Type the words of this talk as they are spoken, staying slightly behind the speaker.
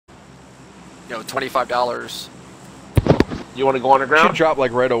$25. You want to go underground? Should drop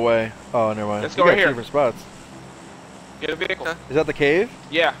like right away. Oh, never mind. Let's go right here. Different spots. Get a vehicle. Okay. Is that the cave?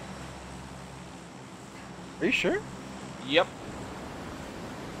 Yeah. Are you sure? Yep.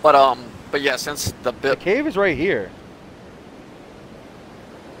 But yeah, since The cave is right here.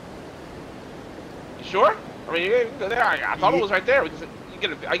 You sure? I mean, you can go there. I thought it was right there. Because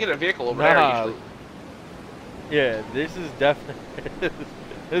I get a vehicle over there usually. Yeah, this is definitely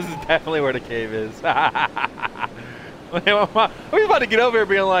this is definitely where the cave is. We about to get over here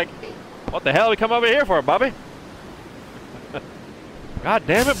being like, what the hell we come over here for, Bobby? God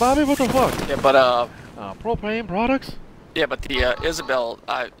damn it, Bobby, what the fuck? Yeah, but propane products? Yeah, but the Isabel,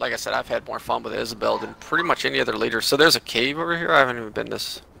 like I said, I've had more fun with Isabel than pretty much any other leader. So there's a cave over here. I haven't even been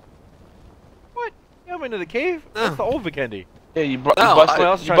this. What? You haven't been to the cave? That's the old Vikendi. Yeah, you busted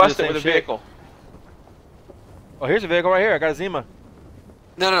it with a shit. vehicle. Oh, here's a vehicle right here. I got a Zima.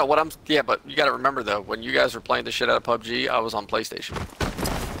 No. Yeah, but you got to remember though, when you guys were playing the shit out of PUBG, I was on PlayStation.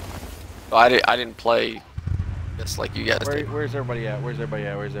 So I didn't play this like you guys did. Where's everybody at? Where's everybody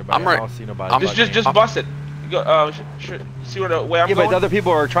at? I'm right. I don't see nobody. Just bust it. You go. See where the way I'm going? Yeah, but other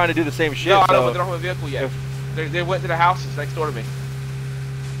people are trying to do the same shit. No, I so know, but they don't have a vehicle yet. They went to the houses next door to me.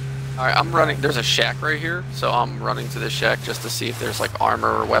 Alright, I'm running. There's a shack right here, so I'm running to this shack just to see if there's like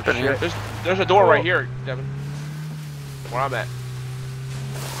armor or weapon here. There's a door right here, Devin. Where I'm at.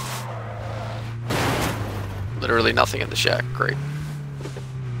 Literally nothing in the shack. Great.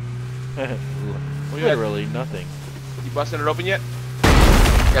 Literally nothing. You busting it open yet?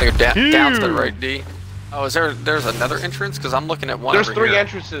 Gotta go down to the right, D. Oh, there's another entrance? Because I'm looking at one. There's over 3 here.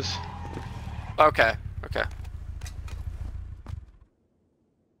 entrances. Okay.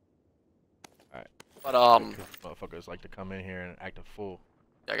 Alright. But motherfuckers like to come in here and act a fool.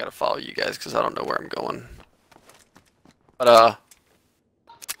 I gotta follow you guys because I don't know where I'm going. But I'm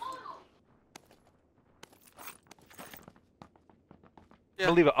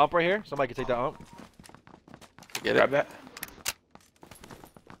gonna leave it up right here. Somebody can take that up. Get Grab that.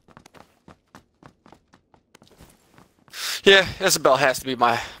 Yeah, Isabel has to be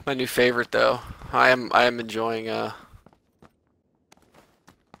my new favorite though. I am enjoying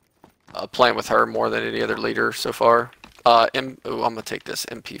playing with her more than any other leader so far. I'm gonna take this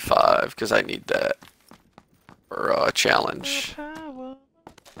MP5 because I need that for a challenge.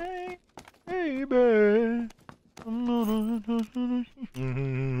 Baby.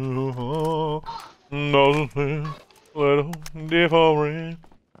 Nothing little different.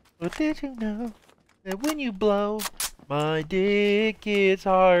 But did you know that when you blow, my dick gets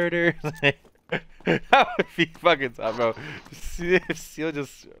harder? That would be fucking tough, bro. Seal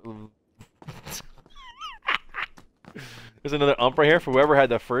just. There's another ump right here. For whoever had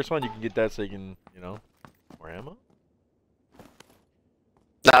the first one, you can get that so you can, more ammo.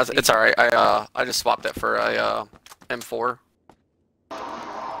 Nah, it's alright. I just swapped that for a M4.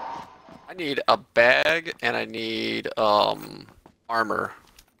 I need a bag and I need armor.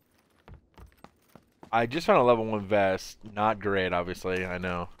 I just found a level 1 vest. Not great, obviously. I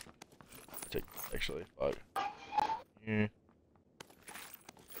know. Actually, fuck.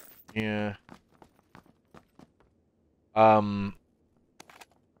 Yeah. I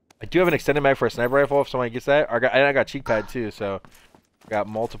do have an extended mag for a sniper rifle if somebody gets that. I got cheek pad too, so I got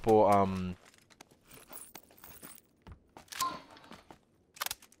multiple I'm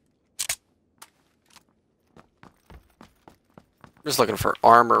just looking for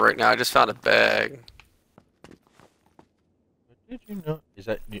armor right now. I just found a bag. Did you know? Is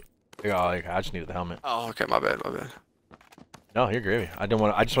that? Oh, I just needed the helmet. Oh, okay, my bad. No, you're gravy. I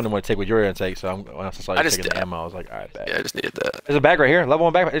just didn't want to take what you were gonna take. So when I saw you taking the ammo, I was like, all right, bag. Yeah, I just needed that. There's a bag right here. Level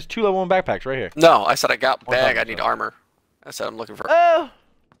 1 backpack. There's 2 level 1 backpacks right here. No, I said I got bag. I need armor. I said I'm looking for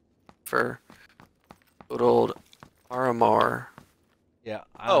for good old RMR. Yeah.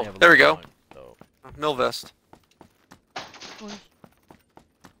 Oh, there we go. Mill vest.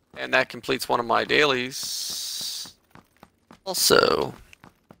 And that completes one of my dailies. Also,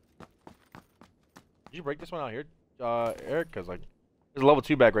 did you break this one out here, Eric? Because like, there's a level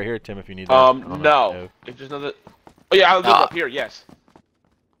 2 bag right here, Tim. If you need that. No. If there's another. Oh yeah, I'll look up here. Yes.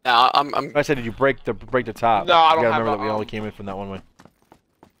 No, I said, did you break the top? No, I don't have. You gotta have remember that we only came in from that one way.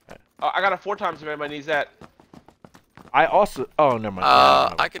 I got a 4 times if anybody needs that. I also. Oh, never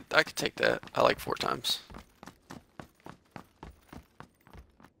mind. I could take that. I like 4 times.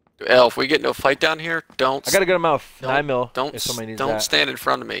 L, if we get no fight down here, don't. I got a good amount of 9 mil. Don't stand in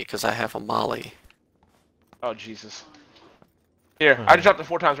front of me because I have a molly. Oh Jesus. Here, I just dropped the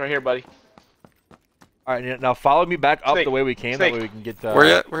 4 times right here, buddy. All right, now follow me back up the way we came. That way we can get. Where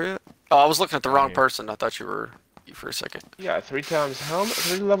you at? Oh, I was looking at the wrong person. I thought you were you for a second. Yeah, 3 times helmet,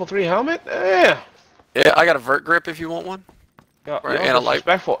 3 level 3 helmet. Yeah. Yeah, I got a vert grip if you want one. Yeah, Right, and and a a light.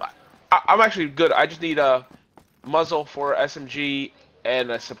 respectful. I'm actually good. I just need a muzzle for SMG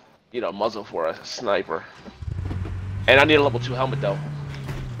and a muzzle for a sniper. And I need a level 2 helmet though.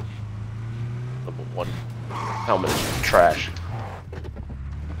 Level 1 helmet is trash.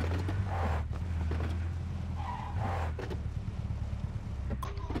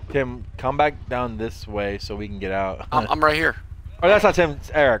 Tim, come back down this way so we can get out. I'm right here. Oh, that's not Tim. It's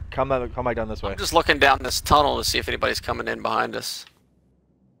Eric. Come back down this way. I'm just looking down this tunnel to see if anybody's coming in behind us.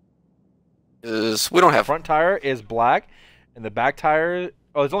 We don't have. Front tire is black, and the back tire.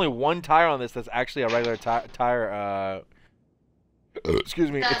 Oh, there's only one tire on this that's actually a regular tire.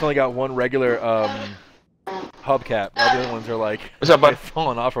 Excuse me. It's only got one regular hubcap. All the other ones are like What's up, bud?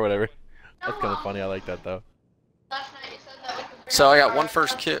 falling off or whatever. That's kind of funny. I like that though. So I got one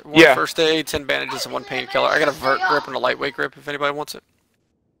first kit, one first aid, 10 bandages, and 1 painkiller. I got a vert grip and a lightweight grip if anybody wants it.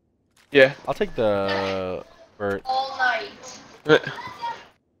 Yeah. I'll take the vert. All night. Yeah,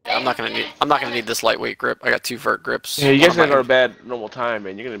 I'm not gonna need this lightweight grip. I got 2 vert grips. Yeah, you guys are a bad normal time,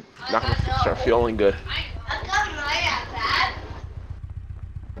 man. You're not gonna start feeling good. I got my iPad.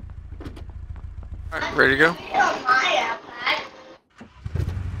 Alright, ready to go? My iPad.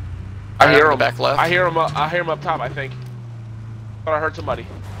 I hear him back left. I hear him up top. I think. Thought I heard somebody.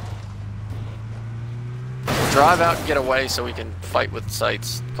 Drive out and get away so we can fight with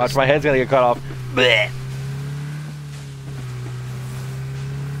sights. Watch, my head's gonna get cut off. Blech.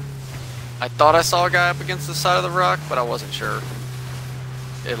 I thought I saw a guy up against the side of the rock, but I wasn't sure.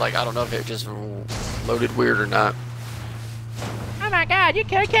 I don't know if it just loaded weird or not. Oh my god, you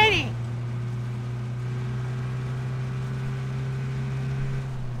killed Katie!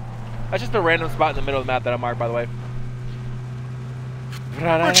 That's just a random spot in the middle of the map that I marked, by the way.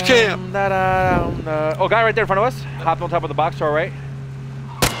 Which camp? Oh, guy right there in front of us. Hopped on top of the box to our right.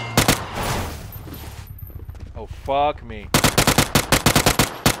 Oh, fuck me.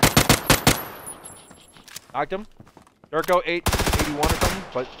 Knocked him. Durko 881 or something,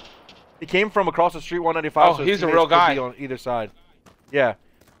 but he came from across the street 195. Oh, so he's a real guy. on either side. Yeah.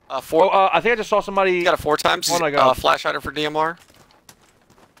 I think I just saw somebody. You got a 4 times flash hider for DMR.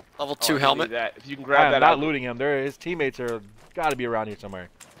 Level 2 helmet. That. If you can grab that not out. looting him. His teammates are got to be around here somewhere.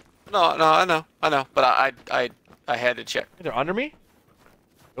 No, I know, but I had to check. They're under me?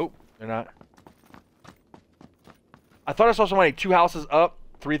 Oh, they're not. I thought I saw somebody 2 houses up,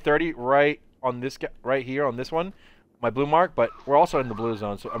 330, right on this right here on this one, my blue mark. But we're also in the blue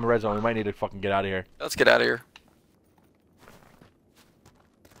zone, so I'm in red zone. We might need to fucking get out of here. Let's get out of here.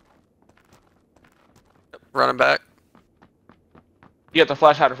 Yep, running back. You got the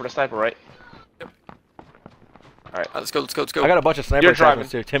flash hider for the sniper, right? Yep. All right, let's go. I got a bunch of sniper You're driving.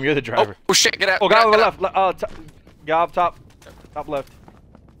 too. Tim, you're the driver. Oh shit! Get out. Oh, guy on the left. Guy up top. Top left.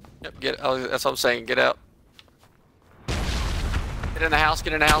 Yep. That's what I'm saying. Get out. Get in the house.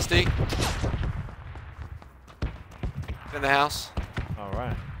 Get in the house, D. Get in the house. All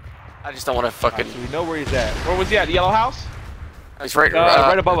right. I just don't want to fucking. So we know where he's at. where was he at? The yellow house? He's right,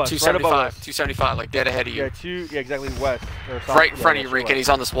 right above us. 275. Right above us. 275, like dead ahead of you. Yeah, exactly west. Or south, Right in front of you, Rick, and he's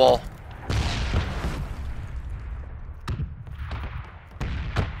on this wall.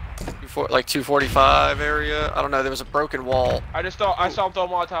 Like 245 area. I don't know. There was a broken wall. I saw him throw a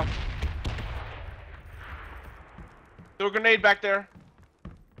Molotov. Threw a grenade back there.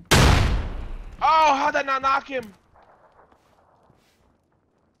 Oh, how'd that not knock him?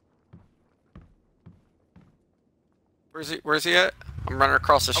 Where's he at? I'm running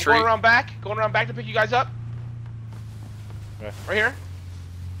across the street. Going around back to pick you guys up. Okay. Right here.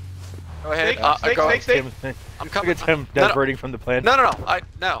 Go ahead. Snake. I'm coming. Look at Tim diverting from the plan. No.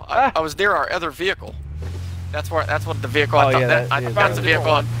 I was near our other vehicle. That's what the vehicle. I thought that's the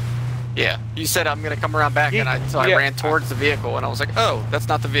vehicle. Yeah. You said I'm gonna come around back, and I ran towards the vehicle, and I was like, oh, that's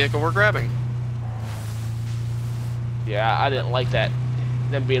not the vehicle we're grabbing. Yeah, I didn't like that.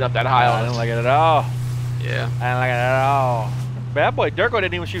 Them being up that high on I didn't like it at all. Yeah. I didn't like it at all. Bad boy Durko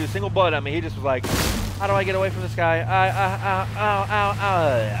didn't even shoot a single bullet at me. He just was like, how do I get away from this guy?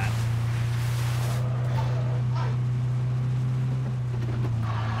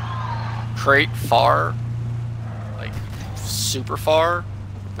 Crate far, like super far,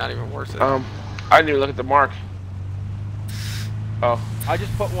 not even worth it. I didn't even look at the mark. Oh. I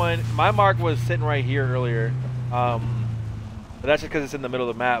just put one. My mark was sitting right here earlier. But that's just because it's in the middle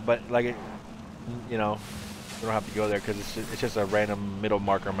of the map. But like, you know, we don't have to go there because it's just a random middle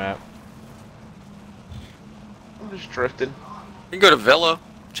marker map. I'm just drifting. You can go to Villa,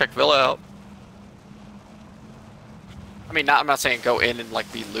 check Villa out. I mean, I'm not saying go in and like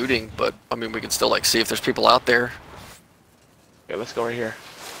be looting, but I mean we can still like see if there's people out there. Okay, let's go right here.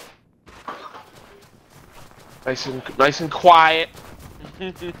 Nice and quiet.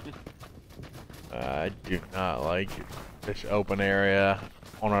 I do not like this open area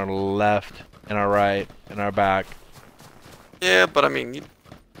on our left and our right and our back. Yeah, but I mean, you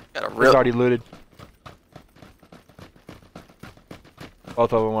got a It's real. already looted.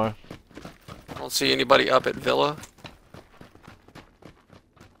 Both of them are. I don't see anybody up at Villa.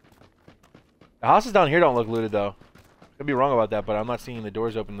 The houses down here don't look looted though. Could be wrong about that, but I'm not seeing the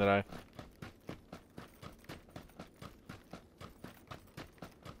doors open that I.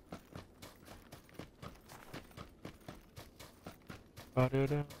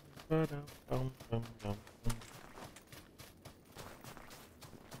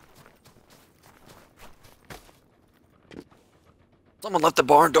 Someone left the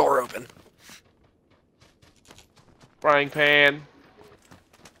barn door open. Frying pan.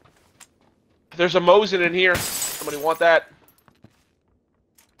 There's a Mosin in here. Somebody want that?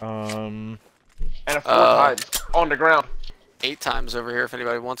 Um. And a 4 times on the ground. 8 times over here if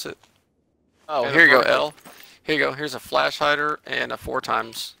anybody wants it. Oh, And here you go, vertical. L. Here you go. Here's a flash hider and a 4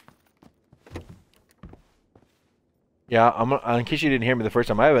 times. Yeah, in case you didn't hear me the first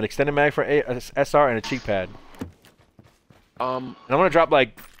time, I have an extended mag for a SR and a cheek pad. And I'm gonna drop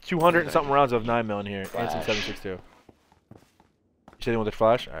like 200 and something rounds of 9mm in here, and some 7.62. You said you want the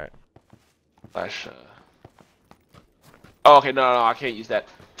flash? All right. Flash. Oh, okay. No, I can't use that.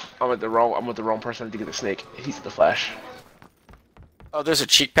 I'm with the wrong person to get the snake. He's the flash. Oh, there's a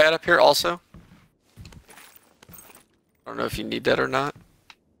cheek pad up here also. I don't know if you need that or not.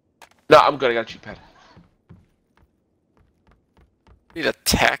 No, I'm good. I got a cheek pad. Need a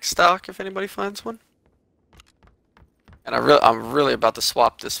tack stock if anybody finds one. And I'm really about to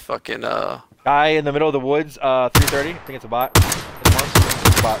swap this fucking Guy in the middle of the woods, 330. I think it's a bot.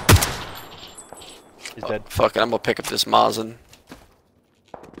 It's a bot. He's dead. Fuck it, I'm gonna pick up this Mosin.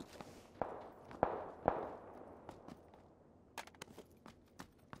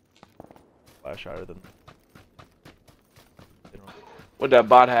 Flash hotter than. What'd that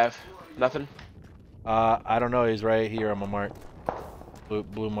bot have? Nothing? I don't know. He's right here on my mark.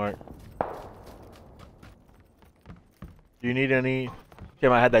 Blue mark. Do you need any?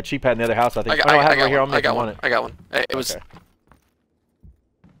 Tim, I had that cheap pad in the other house. I think. I have it right here. I'll make you want it. I got one. It was. Okay.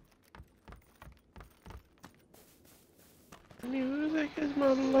 Music is my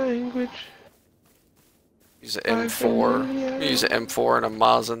language. Use an M4. Use an M4 and a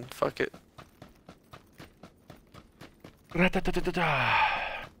Mosin. Fuck it.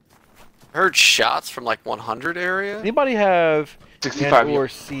 Heard shots from like 100 area. Anybody have 65 or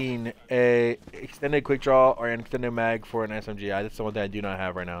seen a extended quick draw or an extended mag for an SMG? That's the one that I do not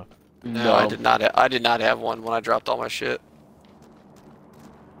have right now. No, I did not. I did not have one when I dropped all my shit.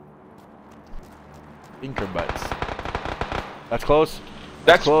 Inker butts. That's close.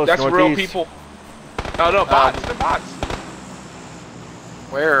 That's close. That's real Northeast. people. No, bots. They're bots.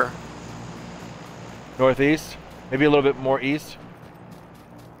 Where? Northeast. Maybe a little bit more east.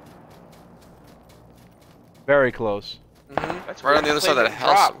 Very close. That's Right on the other side of that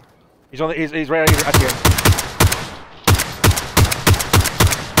house. He's on the. He's right here. I see him.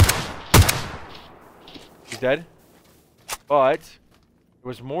 He's dead. But there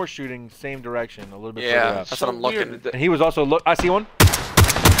was more shooting same direction, a little bit further Yeah, up. that's what I'm looking. And he was also I see one.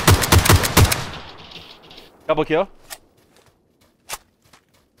 Double kill.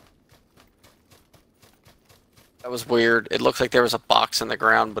 That was weird. It looked like there was a box in the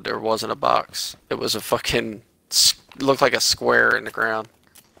ground, but there wasn't a box. It was a fucking. Looked like a square in the ground.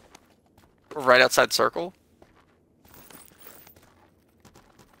 Right outside circle.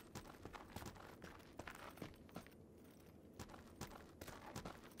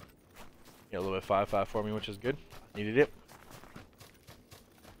 Yeah, a little bit 5-5 for me, which is good. Needed it.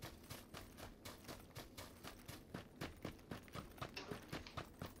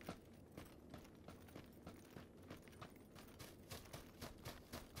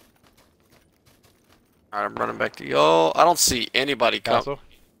 Alright, I'm running back to y'all. I don't see anybody come. Castle.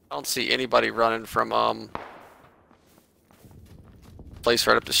 I don't see anybody running from place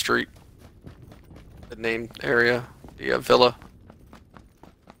right up the street. The named area, the villa.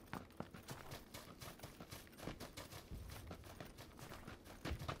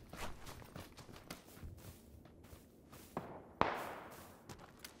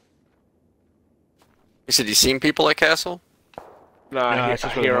 You said you seen people at Castle? No, That's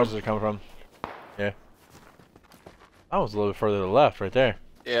just where the noises are coming from. Yeah. That was a little bit further to the left, right there.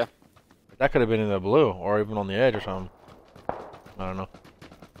 Yeah. That could have been in the blue, or even on the edge or something. I don't know.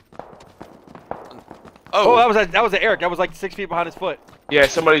 Oh, that was Eric. That was like 6 feet behind his foot. Yeah,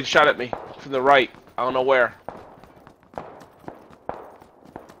 somebody shot at me from the right. I don't know where.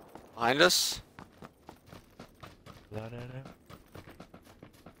 Behind us?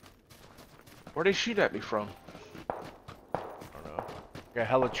 Where'd they shoot at me from? I don't know. Got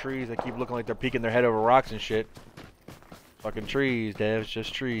hella trees that keep looking like they're peeking their head over rocks and shit. Fucking trees, Dev. It's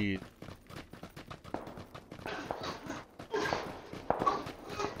just trees.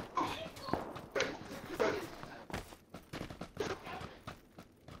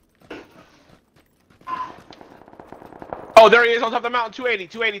 Oh, there he is on top of the mountain. 280,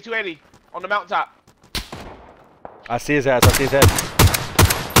 280, 280. On the mountaintop. I see his ass. I see his head.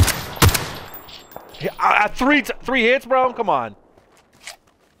 Three hits, bro? Come on.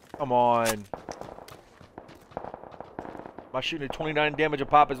 Come on. Am I shooting at 29 damage a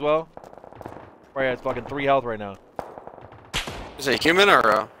pop as well? Right, it's fucking 3 health right now. Is it a human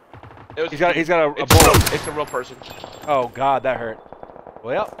or He's got a bullet. It's a real person. Oh god, that hurt.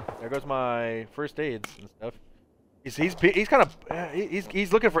 Well, there goes my first aids and stuff. He's kind of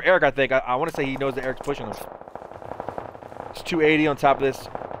he's looking for Eric. I think I want to say he knows that Eric's pushing him. It's 280 on top of this.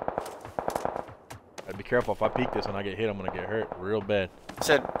 Gotta be careful. If I peek this and I get hit, I'm gonna get hurt real bad. You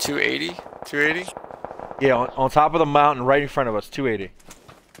said 280? 280? Yeah, on top of the mountain, right in front of us, 280.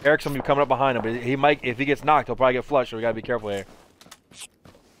 Eric's gonna be coming up behind him, but he might, if he gets knocked, he'll probably get flushed. So we gotta be careful here.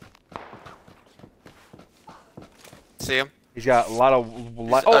 See him? He's got a lot of.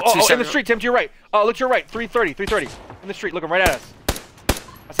 In the street, Tim, to your right. Oh, look to your right. 330, 330. In the street, looking right at us.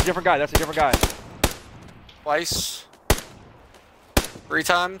 That's a different guy. That's a different guy. Twice. 3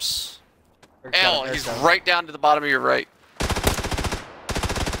 times. L, he's right down to the bottom of your right.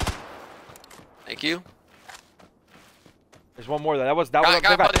 Thank you. There's one more. That was God,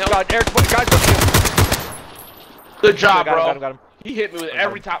 Eric. Good job, bro. Got him. He hit me with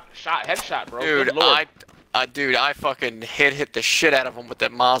every headshot, bro. Dude, I fucking hit the shit out of him with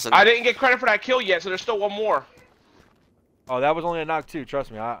that Mosin. I didn't get credit for that kill yet, so there's still one more. Oh, that was only a knock too.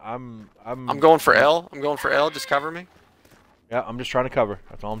 Trust me, I'm going for L. I'm going for L. Just cover me. Yeah, I'm just trying to cover.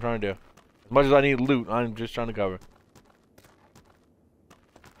 That's all I'm trying to do. As much as I need loot, I'm just trying to cover.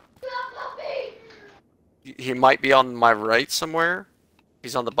 He might be on my right somewhere.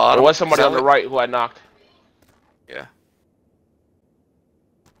 He's on the bottom. There was somebody on the right who I knocked. Yeah.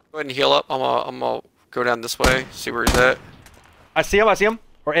 Go ahead and heal up. I'm gonna go down this way, see where he's at. I see him.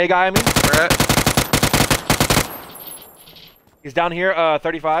 Or a guy, I mean. Where at? He's down here,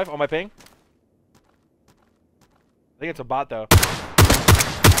 35 on my ping. I think it's a bot, though.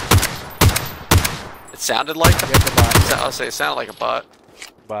 It sounded like a bot. I'll say it sounded like a bot.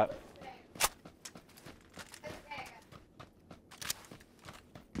 Bot.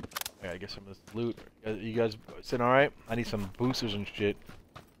 I gotta get some of this loot. You guys sitting alright? I need some boosters and shit.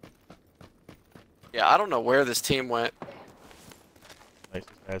 Yeah, I don't know where this team went. Nice,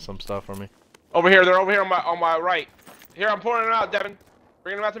 has some stuff for me. Over here, they're over here on my right. Here, I'm pouring them out, Devin.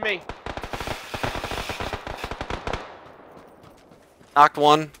 Bring them out to me. Knocked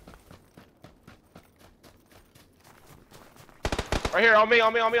one. Right here, on me,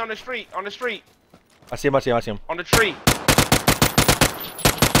 on the street, I see him. On the tree.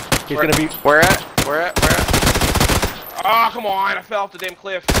 He's gonna be. Where at? Oh, come on, I fell off the damn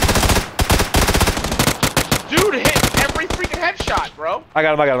cliff. Dude hit every freaking headshot, bro. I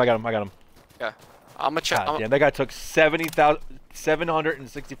got him. Yeah. I'm gonna check. Damn, that guy took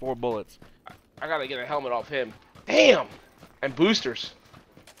 764 bullets. I gotta get a helmet off him. Damn! And boosters.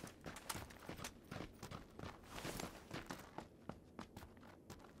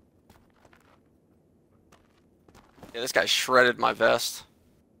 Yeah, this guy shredded my vest.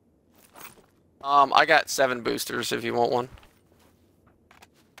 I got 7 boosters if you want one.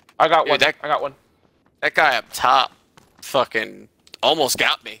 I got one. I got one. That guy up top fucking almost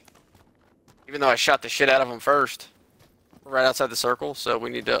got me. Even though I shot the shit out of him first. We're right outside the circle, so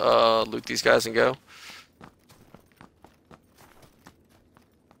we need to loot these guys and go.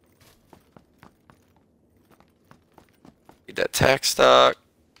 Need that tech stock.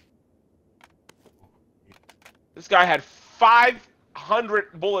 This guy had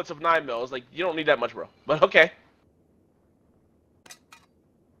 500 bullets of 9 mils. Like, you don't need that much, bro. But okay.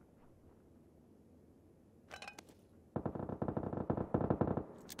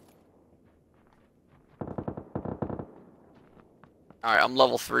 Alright, I'm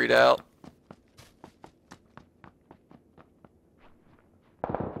level 3'd out.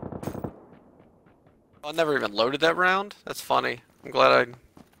 I never even loaded that round? That's funny. I'm glad I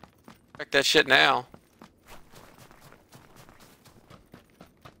checked that shit now.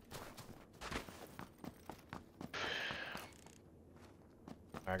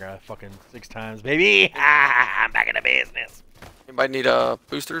 I got it fucking 6 times, baby! I'm back in the business. Anybody need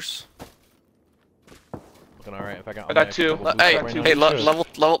boosters? Looking something, alright? If I can. I got two. Hey,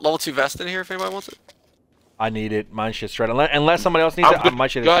 level 2 vest in here if anybody wants it. I need it. Mine shit's shredded. Unless somebody else needs it, my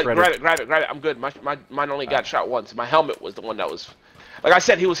shit is shredded. Grab it. I'm good. Mine only got shot once. My helmet was the one that was. Like I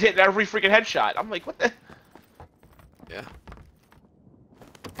said, he was hitting every freaking headshot. I'm like, what the? Yeah.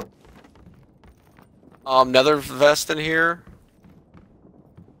 Nether vest in here.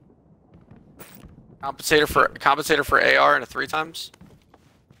 Compensator for AR and a 3x.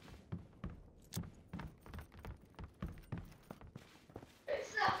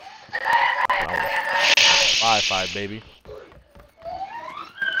 Five, baby.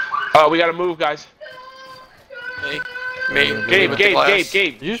 Oh, we gotta move, guys. Gabe.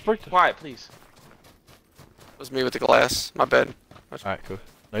 Did you just break? Quiet, please. It was me with the glass. My bad. Alright, cool.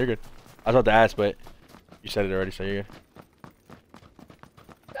 No, you're good. I was about to ask, but you said it already, so you're good.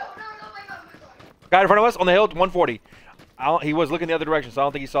 Guy in front of us on the hill, 140. He was looking the other direction, so I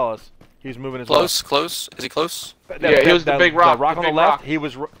don't think he saw us. He was moving as well. Close. Is he close? Yeah, he was the big rock. The rock on the left. He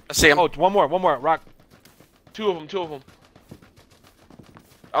was. I see him. Oh, one more. Rock. Two of them.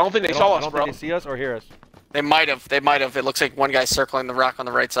 I don't think they saw us, I don't bro. think they see us or hear us. They might have. It looks like one guy's circling the rock on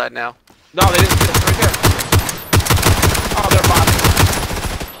the right side now. No, they didn't see us right there. Oh, they're bombing.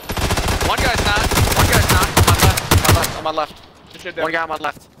 One guy's not. On my left. One guy on my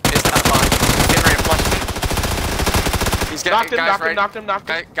left. Is not a bot. He's getting ready to flush me. He's getting knocked him.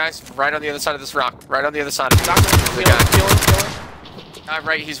 Guys, right on the other side of this rock. Right on the other side of Kill him. Guy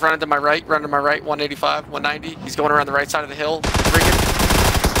right, he's running to my right, 185, 190. He's going around the right side of the hill. Freaking.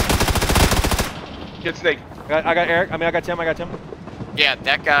 Get Snake. I got Eric. I got Tim. Yeah,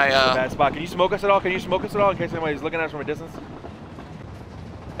 that guy. Bad spot. Can you smoke us at all? In case anybody's looking at us from a distance?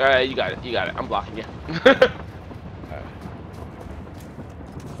 You got it. I'm blocking you.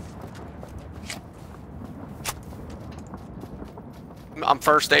 I'm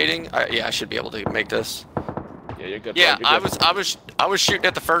first aiding. Yeah, I should be able to make this. Yeah, you're good. Yeah, you're good. I was shooting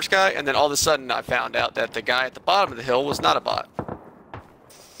at the first guy, and then all of a sudden I found out that the guy at the bottom of the hill was not a bot.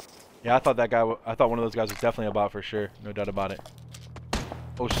 Yeah, I thought one of those guys was definitely a bot for sure. No doubt about it.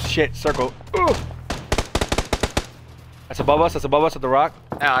 Oh shit! Circle. Ooh. That's above us at the rock.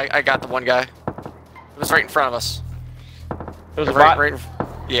 Now I got the one guy. It was right in front of us. It was a bot?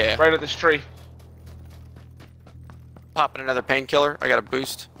 Yeah. Right at this tree. Popping another painkiller. I got a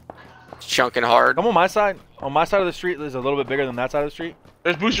boost. It's chunking hard. Come on my side. On my side of the street is a little bit bigger than that side of the street.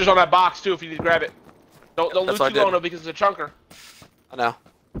 There's boosters on that box too if you need to grab it. Don't lose too long though because it's a chunker. I know.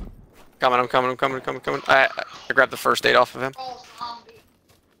 I'm coming. I grabbed the first aid off of him.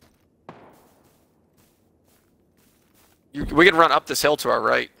 We can run up this hill to our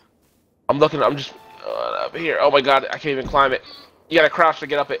right. I'm just up here. Oh my god, I can't even climb it. You gotta crouch to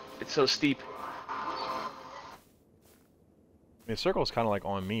get up it. It's so steep. I mean, the circle's kind of like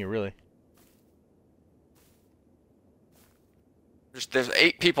on me, really. There's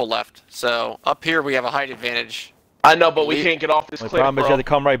 8 people left, so up here we have a height advantage. I know, but we can't get off this cliff, The problem is you have to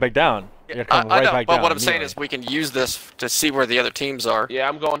come right back down. I know, but what I'm saying is we can use this to see where the other teams are. Yeah,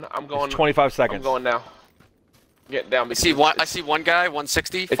 I'm going. It's 25 seconds. I'm going now. Get down. I see one guy,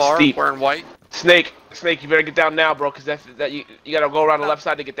 160, far, steep. wearing white. Snake, you better get down now, bro, because you gotta go around the left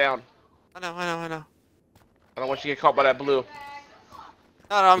side to get down. I know. I don't want you to get caught by that blue.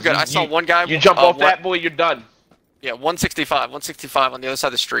 No, I'm good. I saw one guy. You jump off that, boy, you're done. Yeah, 165 on the other side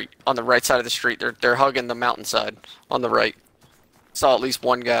of the street, on the right side of the street. They're hugging the mountainside on the right. Saw at least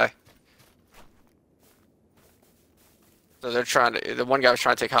one guy. So they're trying to. The one guy was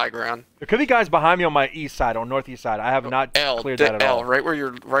trying to take high ground. There could be guys behind me on my east side or northeast side. I have not cleared that at all. Right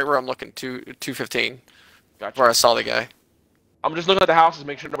where I'm looking. 215. Gotcha. Where I saw the guy. I'm just looking at the houses,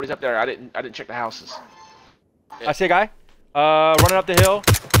 make sure nobody's up there. I didn't check the houses. Yeah. I see a guy. Running up the hill.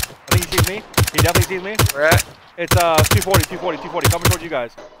 I think he sees me. He definitely sees me. Where at? It's 240. Coming towards you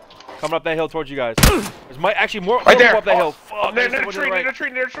guys. Coming up that hill towards you guys. There's actually more right there. Up that hill. Fuck. Near the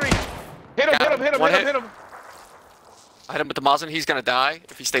tree. Hit him. I hit him with the Mosin. He's gonna die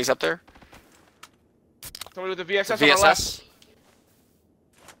if he stays up there. Somebody with the VSS on my left.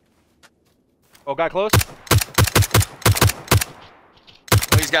 Oh, guy close.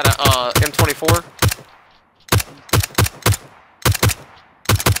 Oh, he's got a M24.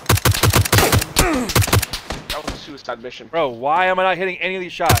 That was a suicide mission. Bro, why am I not hitting any of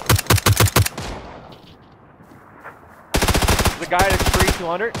these shots? The guy at tree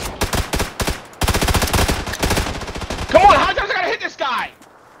 200. Come on, how does I gotta hit this guy?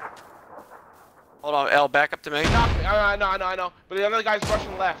 Hold on, L, back up to me. I know. But the other guy's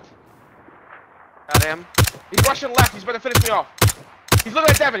rushing left. Got him. He's rushing left. He's about to finish me off. He's looking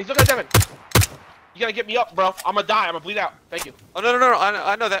at Devin. You gotta get me up, bro. I'm gonna die. I'm gonna bleed out. Thank you. Oh no!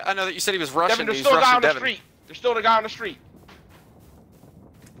 I know that. You said he was rushing. Devin, there's He's still a guy rushing on the Devin. street. There's still the guy on the street.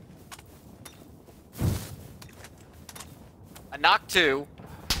 I knocked 2.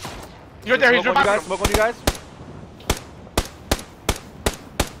 He's right there. He's right there. Smoke on you guys.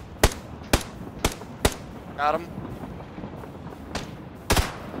 Got him.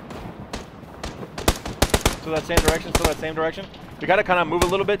 So that same direction. So that same direction. We gotta kind of move a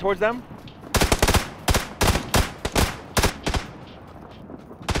little bit towards them.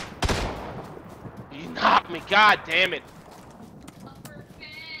 He knocked me. God damn it.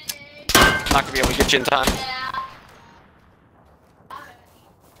 Not gonna be able to get you in time.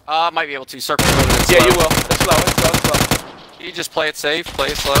 Might be able to circle over it. Yeah, you will. It's slow. It's slow. You just play it safe, play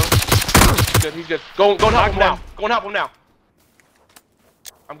it slow. He's good. He's good. Go and help him now. Go and help him now.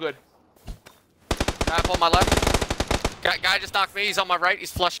 I'm good. Guy up on my left. Guy just knocked me. He's on my right.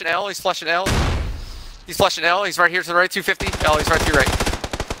 He's flushing L. He's flushing L. He's flushing L. He's right here to the right. 250. L. He's right to your right.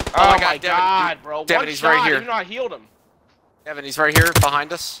 Oh my God, bro. Devin, he's right here. Even though I healed him. Devin, he's right here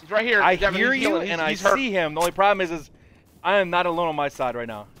behind us. He's right here. I Devin, hear you and I see him. The only problem is I am not alone on my side right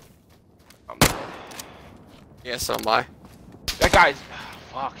now. Yeah, so am I. That guy's...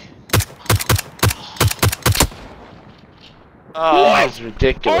 Fuck. Oh, that is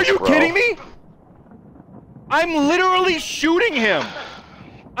ridiculous, Are you kidding me? I'm literally shooting him.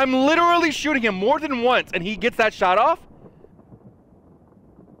 I'm literally shooting him more than once, and he gets that shot off?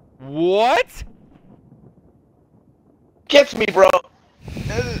 What? Gets me, bro.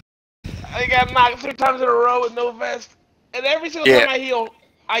 I got knocked 3 times in a row with no vest. And every single time I heal,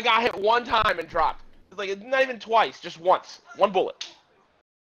 I got hit 1 time and dropped. It's like, not even twice, just once. 1 bullet.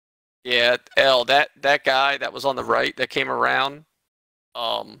 Yeah, L, that guy that was on the right that came around,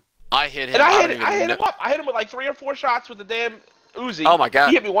 I hit him. And I hit him up. I hit him with like 3 or 4 shots with the damn Uzi. Oh my God.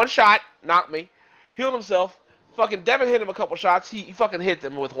 He hit me 1 shot, knocked me, healed himself. Fucking Devin hit him a couple shots. He fucking hit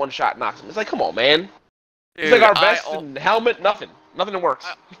them with 1 shot, knocks him. It's like, come on, man. Dude, it's like our vest and helmet, nothing. Nothing that works.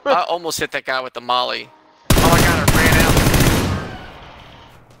 I almost hit that guy with the molly. Oh my God, I ran out.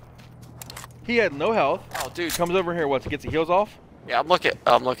 He had no health. Oh, dude. Comes over here, what, to get the heals off? Yeah, I'm looking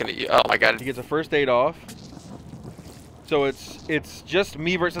at you. Oh my God. He gets a first aid off. So it's just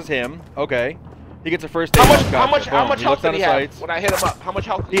me versus him. Okay. He gets a first aid off. How much health did he have when I hit him up? How much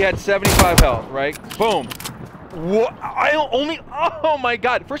health? He had 75 health, right? Boom. What? Oh my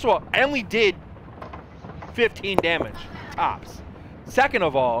God. First of all, I only did 15 damage. Tops. Second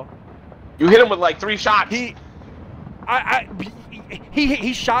of all, you hit him with like 3 shots. He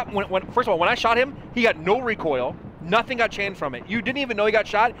shot first of all, when I shot him, he got no recoil. Nothing got changed from it. You didn't even know he got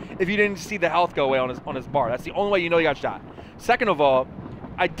shot if you didn't see the health go away on his bar. That's the only way you know he got shot. Second of all,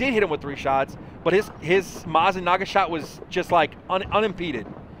 I did hit him with 3 shots, but his Maz and Naga shot was just like unimpeded.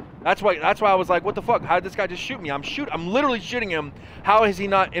 That's why I was like, what the fuck? How did this guy just shoot me? I'm literally shooting him. How is he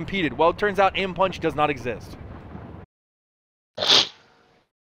not impeded? Well, it turns out aim punch does not exist.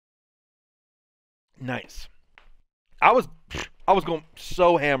 Nice. I was going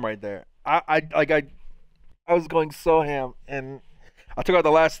so ham right there. I was going so ham, and I took out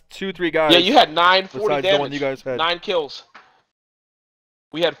the last 2-3 guys. Yeah, you had 940 damage. The one you guys had. 9 kills.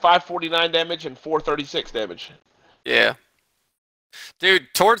 We had 549 damage and 436 damage. Yeah.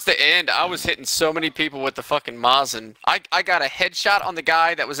 Dude, towards the end, I was hitting so many people with the fucking Mazen. I got a headshot on the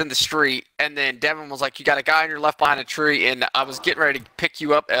guy that was in the street, and then Devin was like, you got a guy on your left behind a tree, and I was getting ready to pick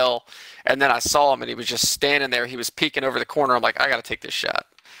you up, L, and then I saw him, and he was just standing there. He was peeking over the corner. I'm like, I got to take this shot.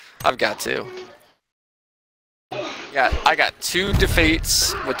 I've got to. Yeah, I got 2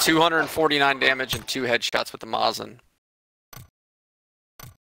 defeats with 249 damage and 2 headshots with the Mazen.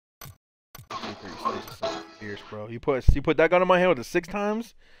 Fierce, bro. You put that gun in my hand with 6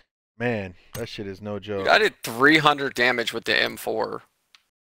 times? Man, that shit is no joke. Dude, I did 300 damage with the M4.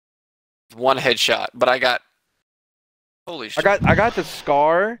 1 headshot, but I got... Holy shit. I got the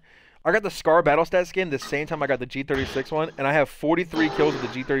Scar. I got the Scar battle stat skin the same time I got the G36 one, and I have 43 kills with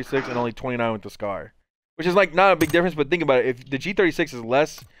the G36 and only 29 with the Scar. Which is like not a big difference, but think about it. If the G36 is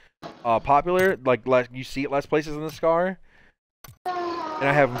less popular, like you see it less places than the Scar, and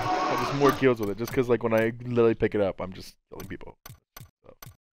I have just more kills with it, just because like when I literally pick it up, I'm just killing people. So.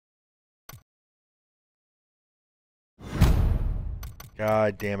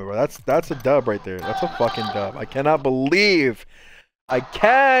 God damn it, bro. That's a dub right there. That's a fucking dub. I cannot believe.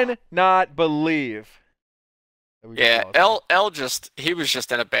 Yeah, L just he was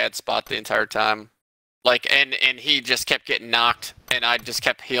just in a bad spot the entire time. Like and he just kept getting knocked and I just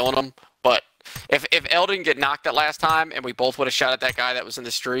kept healing him. But if L didn't get knocked that last time and we both would have shot at that guy that was in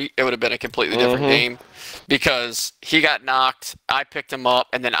the street, it would have been a completely different game. Because he got knocked, I picked him up,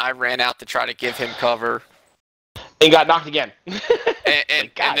 and then I ran out to try to give him cover. And got knocked again. And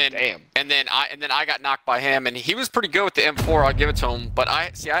then I got knocked by him, and he was pretty good with the M4. I'll give it to him. But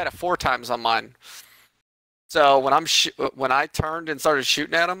I had a 4 times on mine. So when I turned and started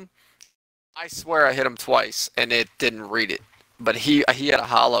shooting at him, I swear I hit him twice, and it didn't read it. But he had a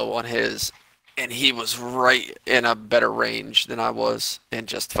hollow on his, and he was right in a better range than I was, and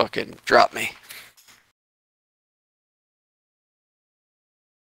just fucking dropped me.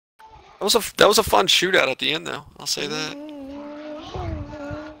 That was a fun shootout at the end, though. I'll say that.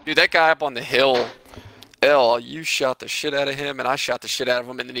 Dude, that guy up on the hill, you shot the shit out of him, and I shot the shit out of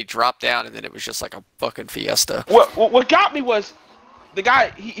him, and then he dropped down, and then it was just like a fucking fiesta. What got me was the guy.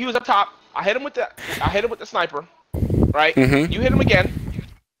 He was up top. I hit him with the sniper, right? Mm-hmm. You hit him again.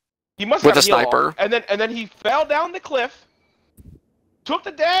 He must have with a sniper, and then he fell down the cliff, took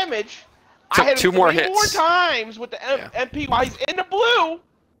the damage. Took I hit him 2 more three hits. more times with the MP while he's in the blue,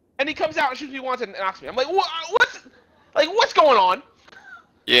 and he comes out and shoots me once and knocks me. I'm like, what's going on?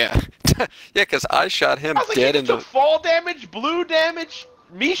 Yeah, yeah, because I shot him dead in the fall damage, blue damage,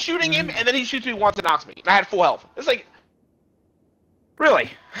 me shooting him, and then he shoots me once and knocks me. And I had full health. It's like, really?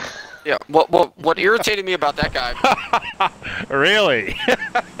 Yeah. What irritated me about that guy? Really?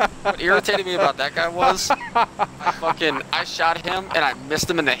 What irritated me about that guy was I shot him and I missed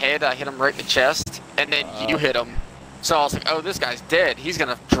him in the head. I hit him right in the chest, and then you hit him. So I was like, oh, this guy's dead. He's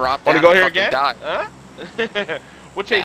gonna drop down. Want to go here and again? Die. Huh? We'll change